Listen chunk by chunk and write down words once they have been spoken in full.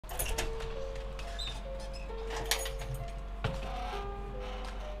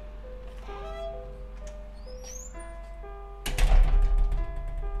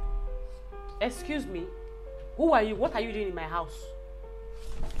Excuse me? Who are you? What are you doing in my house?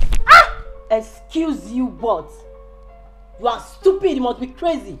 Ah! Excuse you what? You are stupid, you must be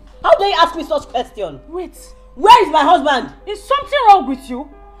crazy. How dare you ask me such question? Wait. Where is my husband? Is something wrong with you?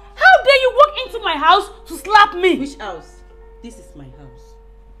 How dare you walk into my house to slap me? Which house? This is my house.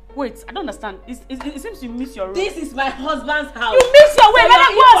 Wait, I don't understand. It seems you miss your room. This is my husband's house. You miss your way. Let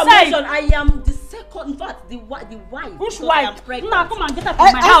me go outside. I am the second, in fact, the wife. Which wife? Nah, come on, get up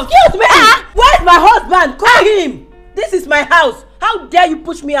from my house. Excuse me! Where's my husband? Call him! This is my house. How dare you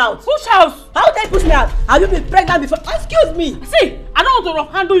push me out? Which house? How dare you push me out? Have you been pregnant before? Excuse me! See, I don't want to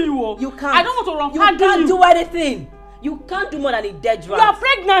rough handle you. Oh. You can't. I don't want to rough handle you. You can't do anything. You can't do more than a dead rat. You are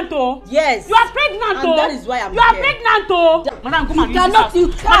pregnant, oh. Yes. You are pregnant, oh. And that is why I'm here. You are pregnant, oh. Madam, come on. You cannot. You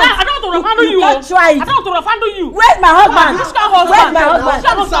can't. Madam, I don't want to rough handle you. You can't try it. I don't want to rough handle you. Where's my husband? Where's my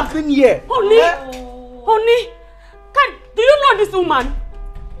husband? What's happening here? Honey, do you know this woman?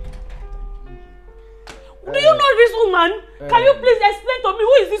 Do you know this woman? Can you please explain to me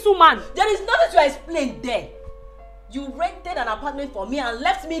who is this woman? There is nothing to explain there. You rented an apartment for me and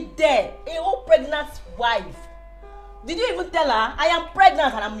left me there, a whole pregnant wife. Did you even tell her I am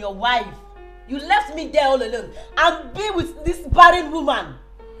pregnant and I'm your wife? You left me there all alone and be with this barren woman.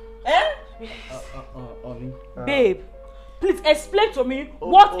 Eh? Babe, please explain to me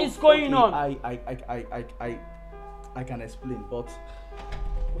what is going on. I can explain, but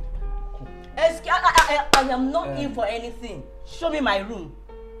I am not in for anything. Show me my room.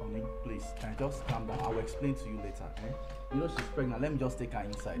 Honey, please, can you just calm down? I will explain to you later. Eh? You know she's pregnant. Let me just take her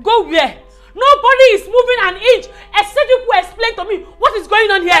inside. Go where? Nobody is moving an inch except you could explain to me what is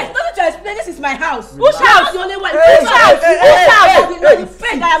going on here. There's nothing to explain. This is my house. Whose house? The only one. Whose house? Whose house? You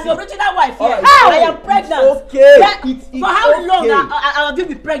think I am the original wife here? How? I am pregnant. Okay. For how long have you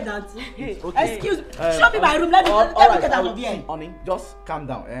been pregnant? Okay. Excuse me. Show me my room. Let me get out of here. Honey, just calm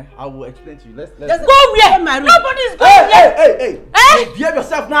down. Eh? I will explain to you. Let's go where? Nobody is going there. Hey! Behave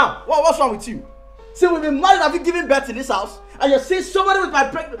yourself now. What's wrong with you? See, we've been married, have you given birth in this house? And you're seeing somebody with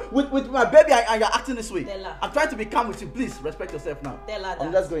my baby and you're acting this way. I'm trying to be calm with you. Please, respect yourself now. Tell her that.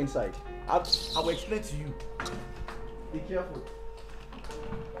 Let's go inside. I will explain to you. Be careful.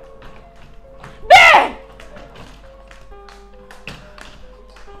 Babe!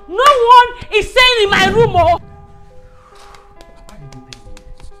 No one is staying in my room, oh.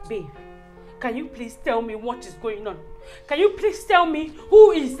 Babe, can you please tell me what is going on? Can you please tell me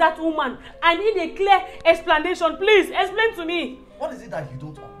who is that woman? I need a clear explanation. Please, explain to me. What is it that you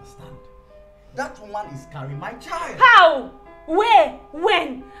don't understand? That woman is carrying my child. How? Where?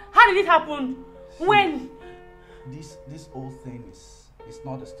 When? How did it happen? See, when? This whole thing is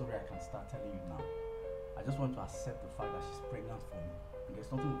not a story I can start telling you now. I just want to accept the fact that she's pregnant for me. And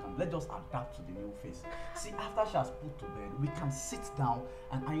there's nothing we can. Let's just adapt to the new face. See, after she has put to bed, we can sit down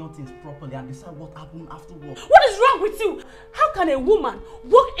and iron things properly and decide what happened afterwards. What is wrong with you? How can a woman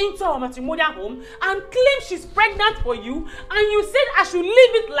walk into our matrimonial home and claim she's pregnant for you, and you said I should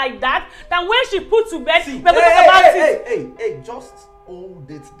leave it like that? Then when she put to bed, we're going to talk about it. Hey, just hold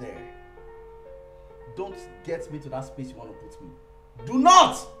it there. Don't get me to that space you want to put me. Do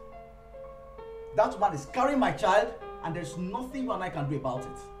not! That woman is carrying my child, and there's nothing you and I can do about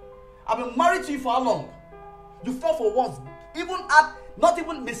it. I've been married to you for how long? You fought for once, even at not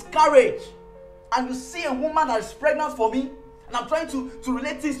even miscarriage, and you see a woman that is pregnant for me, and I'm trying to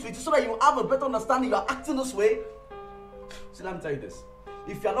relate this to it so that you have a better understanding. You are acting this way. See, let me tell you this.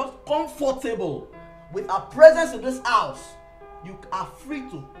 If you're not comfortable with our presence in this house, you are free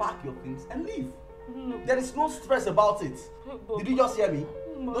to pack your things and leave. There is no stress about it. Did you just hear me?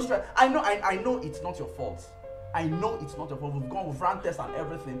 No stress. I know it's not your fault. I know it's not your fault. We've gone with run tests and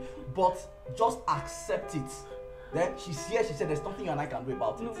everything, but just accept it. Then she's here. She said there's nothing you and I can do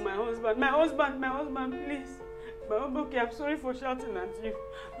about it. No, my husband, please. Okay, I'm sorry for shouting at you.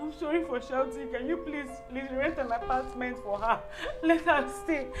 I'm sorry for shouting. Can you please rent an apartment for her? Let her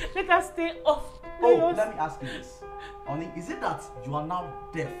stay off. Oh, let me ask you this. Honey, is it that you are now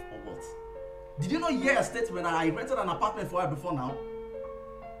deaf or what? Did you not hear a statement that I rented an apartment for her before now?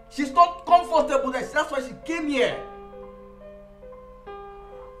 She's not comfortable there. That's why she came here.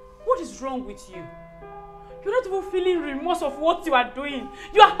 What is wrong with you? You're not even feeling remorse of what you are doing.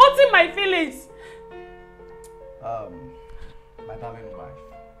 You are hurting my feelings. My darling wife,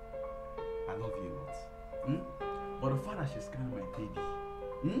 I love you a lot. But the fact that she's carrying my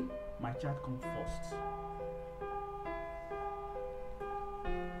baby, my child comes first.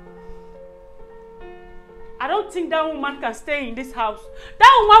 I don't think that woman can stay in this house.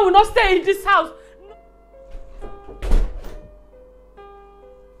 That woman will not stay in this house.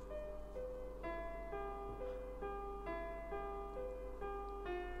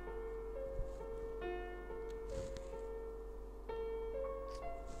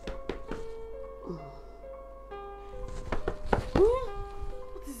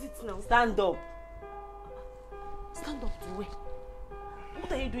 now. Stand up. Stand up to where?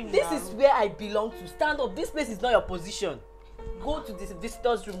 What are you doing This now? is where I belong to. Stand up. This place is not your position. Go to this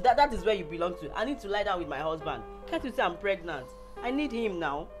visitor's room. That is where you belong to. I need to lie down with my husband. Can't you say I'm pregnant? I need him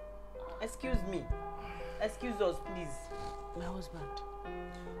now. Excuse me. Excuse us, please. My husband.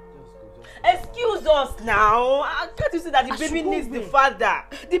 Excuse us now. Can't you see that the baby needs the father?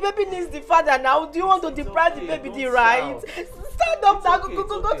 The baby needs the father now. Do you want to deprive the baby the right? Stand up now.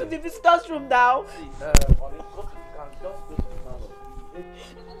 Go to the visitor's room now.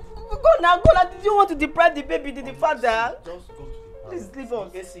 Go now. Do you want to deprive the baby the father? Just go to the parlor. Please leave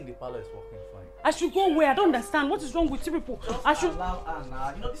us. Guessing in the parlor is working fine. I should go where? I don't understand. What is wrong with you people? I should allow her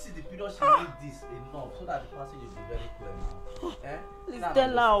now. You know, this is the period she needs this enough so that the passage will be very clear now. Eh? Please Can't tell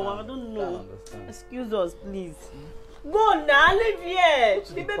her. I understand. don't know. Can't understand. Excuse us, please. Go now. Leave here.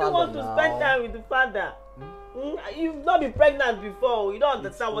 The baby father wants to now. spend time with the father. You've not been pregnant before. You don't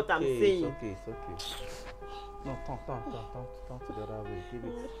understand what I'm saying. It's okay. No, turn to the other way. Give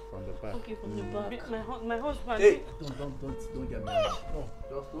it from the back. Okay, from the back. my husband. Hey, don't get me wrong. No,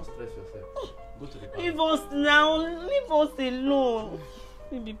 just don't stress yourself. Go to the parlor. Leave us now. Leave us alone.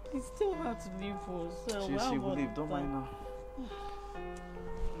 Baby, please tell her to leave us. She will leave. Don't mind now.